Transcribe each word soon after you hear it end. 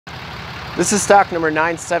This is stock number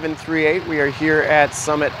 9738. We are here at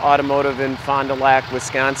Summit Automotive in Fond du Lac,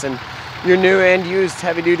 Wisconsin. Your new and used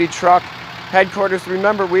heavy-duty truck headquarters.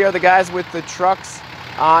 Remember, we are the guys with the trucks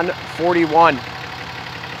on 41.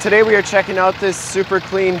 Today we are checking out this super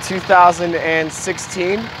clean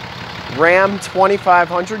 2016 Ram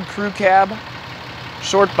 2500 Crew Cab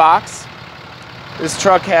Shortbox. This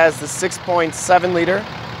truck has the 6.7 liter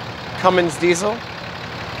Cummins diesel.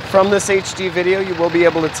 From this HD video, you will be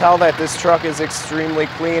able to tell that this truck is extremely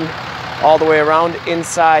clean all the way around,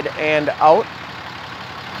 inside and out.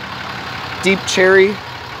 Deep cherry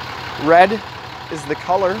red is the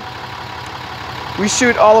color. We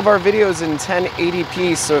shoot all of our videos in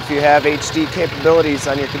 1080p, so if you have HD capabilities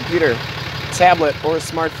on your computer, tablet, or a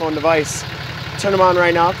smartphone device, turn them on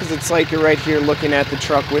right now because it's like you're right here looking at the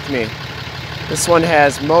truck with me. This one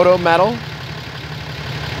has Moto metal,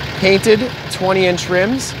 painted 20-inch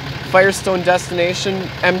rims, Firestone Destination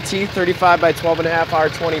MT 35 by 12.5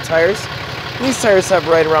 R20 tires. These tires have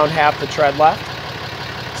right around half the tread left.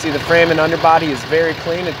 See, the frame and underbody is very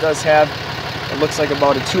clean. It does have, it looks like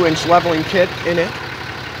about a 2-inch leveling kit in it.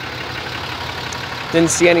 Didn't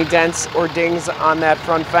see any dents or dings on that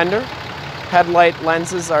front fender. Headlight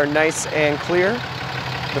lenses are nice and clear.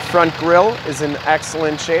 The front grille is in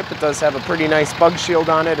excellent shape. It does have a pretty nice bug shield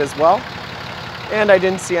on it as well. And I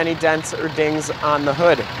didn't see any dents or dings on the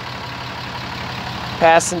hood.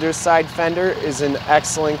 Passenger side fender is in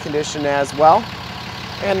excellent condition as well.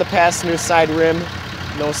 And the passenger side rim,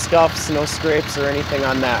 no scuffs, no scrapes or anything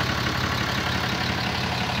on that.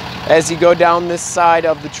 As you go down this side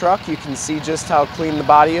of the truck, you can see just how clean the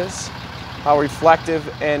body is, how reflective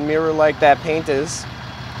and mirror-like that paint is.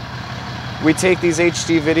 We take these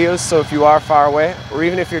HD videos, so if you are far away, or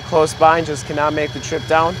even if you're close by and just cannot make the trip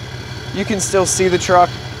down, you can still see the truck,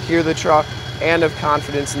 hear the truck, and have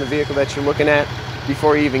confidence in the vehicle that you're looking at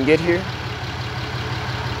before you even get here.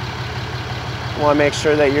 You want to make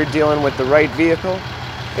sure that you're dealing with the right vehicle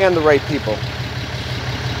and the right people.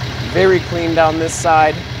 Very clean down this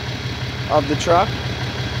side of the truck.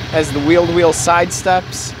 Has the wheel-to-wheel side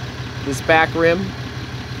steps. This back rim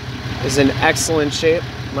is in excellent shape,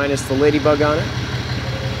 minus the ladybug on it.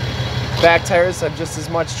 Back tires have just as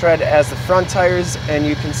much tread as the front tires, and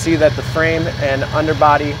you can see that the frame and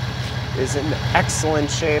underbody is in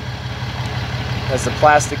excellent shape. Has the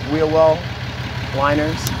plastic wheel well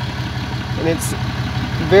liners, and it's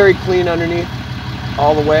very clean underneath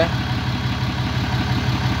all the way.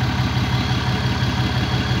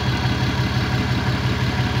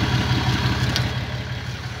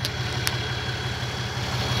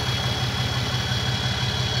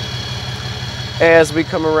 As we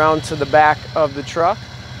come around to the back of the truck,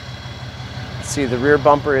 see the rear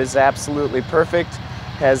bumper is absolutely perfect.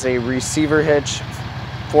 Has a receiver hitch,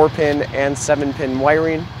 4-pin and 7-pin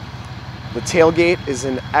wiring. The tailgate is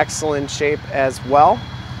in excellent shape as well,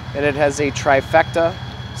 and it has a trifecta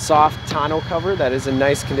soft tonneau cover that is in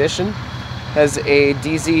nice condition. Has a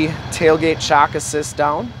DZ tailgate shock assist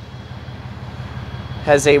down.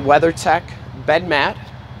 Has a WeatherTech bed mat.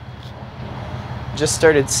 Just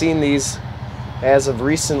started seeing these as of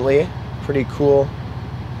recently. Pretty cool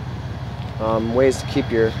ways to keep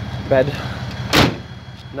your bed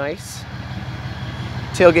nice.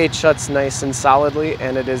 Tailgate shuts nice and solidly,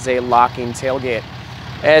 and it is a locking tailgate.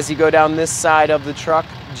 As you go down this side of the truck,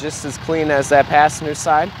 just as clean as that passenger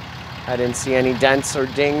side. I didn't see any dents or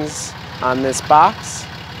dings on this box.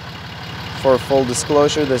 For full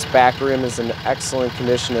disclosure, this back rim is in excellent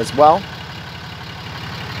condition as well.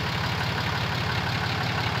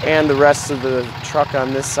 And the rest of the truck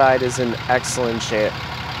on this side is in excellent shape.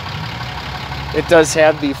 It does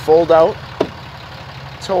have the fold-out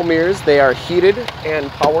tow mirrors. They are heated and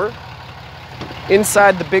power.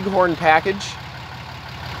 Inside the Bighorn package,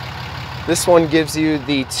 this one gives you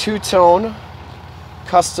the two-tone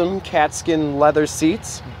custom Katzkin leather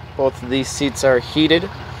seats. Both of these seats are heated.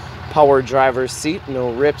 Power driver's seat,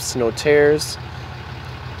 no rips, no tears.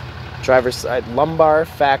 Driver's side lumbar,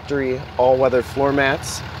 factory all-weather floor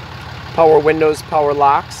mats. Power windows, power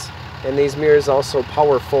locks, and these mirrors also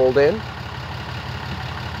power fold in.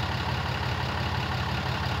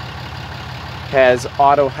 Has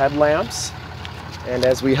auto headlamps, and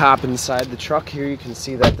as we hop inside the truck here, you can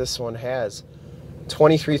see that this one has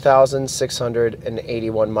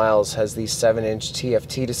 23,681 miles. Has the 7-inch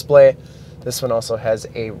TFT display. This one also has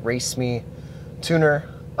a Race Me tuner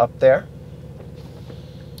up there.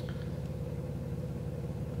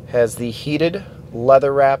 Has the heated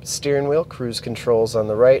leather wrapped steering wheel, cruise controls on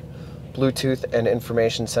the right, Bluetooth and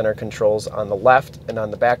information center controls on the left, and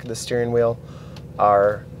on the back of the steering wheel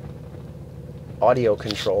are audio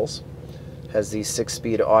controls. Has the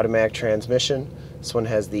 6-speed automatic transmission. This one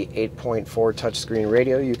has the 8.4 touchscreen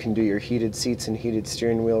radio. You can do your heated seats and heated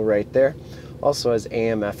steering wheel right there. Also has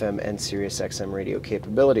AM, FM, and Sirius XM radio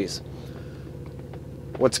capabilities.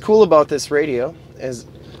 What's cool about this radio is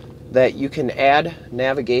that you can add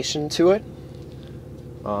navigation to it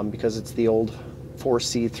because it's the old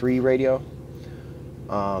 4C3 radio,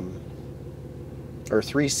 or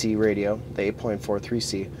 3C radio, the 8.4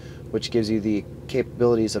 3C, which gives you the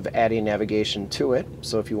capabilities of adding navigation to it.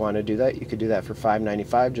 So if you want to do that, you could do that for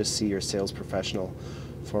 $5.95. Just see your sales professional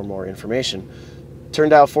for more information. Turn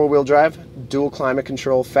dial 4-wheel drive, dual climate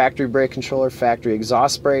control, factory brake controller, factory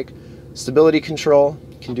exhaust brake, stability control.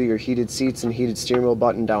 You can do your heated seats and heated steering wheel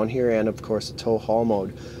button down here, and of course a tow haul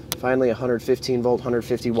mode. Finally, 115 volt,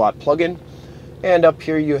 150 watt plug-in. And up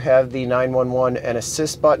here you have the 911 and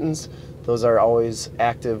assist buttons. Those are always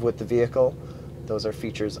active with the vehicle. Those are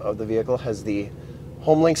features of the vehicle. Has the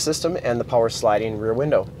Homelink system and the power sliding rear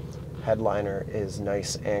window. Headliner is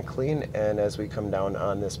nice and clean, and as we come down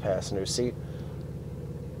on this passenger seat,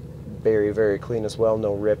 very, very clean as well.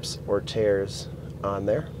 No rips or tears on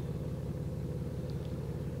there.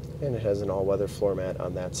 And it has an all-weather floor mat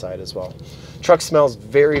on that side as well. Truck smells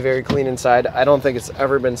very, very clean inside. I don't think it's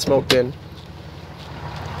ever been smoked in.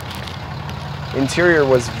 Interior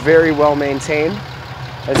was very well maintained.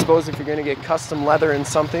 I suppose if you're going to get custom leather in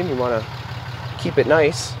something, you want to keep it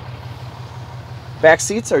nice. Back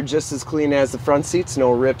seats are just as clean as the front seats.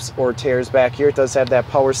 No rips or tears back here. It does have that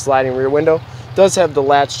power sliding rear window. It does have the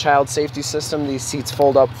latch child safety system. These seats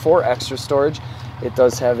fold up for extra storage. It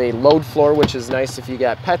does have a load floor, which is nice if you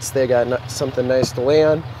got pets. They got something nice to lay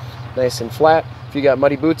on, nice and flat. If you got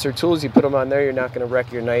muddy boots or tools, you put them on there. You're not going to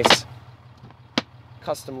wreck your nice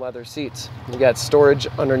custom leather seats. You got storage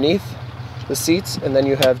underneath the seats, and then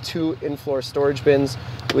you have 2 in-floor storage bins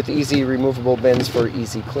with easy removable bins for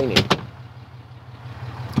easy cleaning.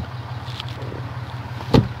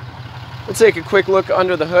 Let's take a quick look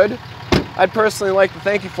under the hood. I'd personally like to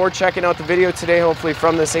thank you for checking out the video today. Hopefully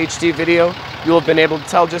from this HD video, you'll have been able to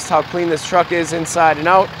tell just how clean this truck is inside and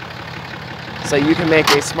out, so you can make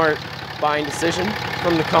a smart buying decision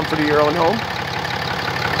from the comfort of your own home.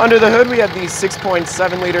 Under the hood, we have the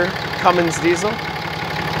 6.7 liter Cummins diesel.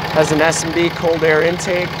 Has an S&B cold air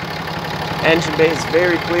intake. Engine bay is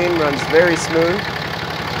very clean, runs very smooth.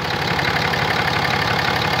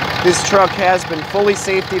 This truck has been fully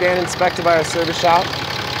safetied and inspected by our service shop.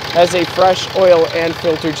 Has a fresh oil and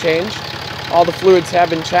filter change. All the fluids have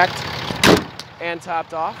been checked and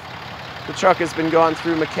topped off. The truck has been gone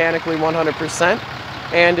through mechanically 100%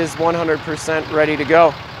 and is 100% ready to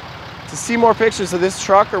go. To see more pictures of this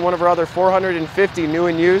truck or one of our other 450 new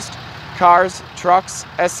and used cars, trucks,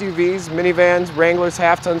 SUVs, minivans, Wranglers,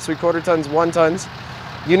 half tons, 3/4 tons, 1 tons,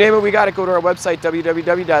 you name it, we got it. Go to our website,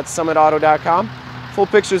 www.summitauto.com. Full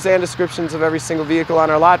pictures and descriptions of every single vehicle on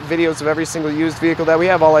our lot, videos of every single used vehicle that we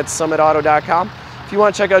have, all at summitauto.com. If you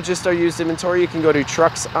want to check out just our used inventory, you can go to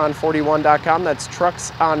truckson41.com. That's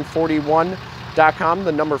truckson41.com,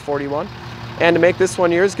 the number 41. And to make this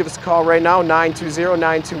one yours, give us a call right now,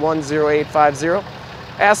 920-921-0850.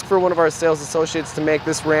 Ask for one of our sales associates to make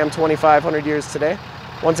this Ram 2500 years today.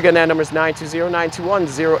 Once again, that number is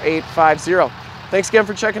 920-921-0850. Thanks again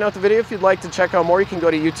for checking out the video. If you'd like to check out more, you can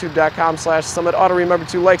go to youtube.com/summitauto. Remember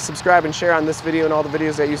to like, subscribe, and share on this video and all the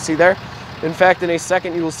videos that you see there. In fact, in a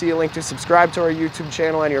second, you will see a link to subscribe to our YouTube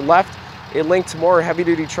channel on your left, a link to more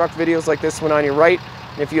heavy-duty truck videos like this one on your right.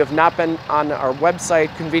 And if you have not been on our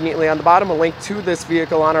website, conveniently on the bottom, a link to this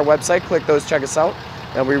vehicle on our website. Click those, check us out.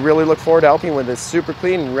 And we really look forward to helping with this super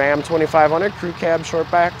clean Ram 2500 Crew Cab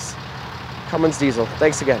Shortbox Cummins diesel.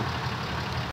 Thanks again.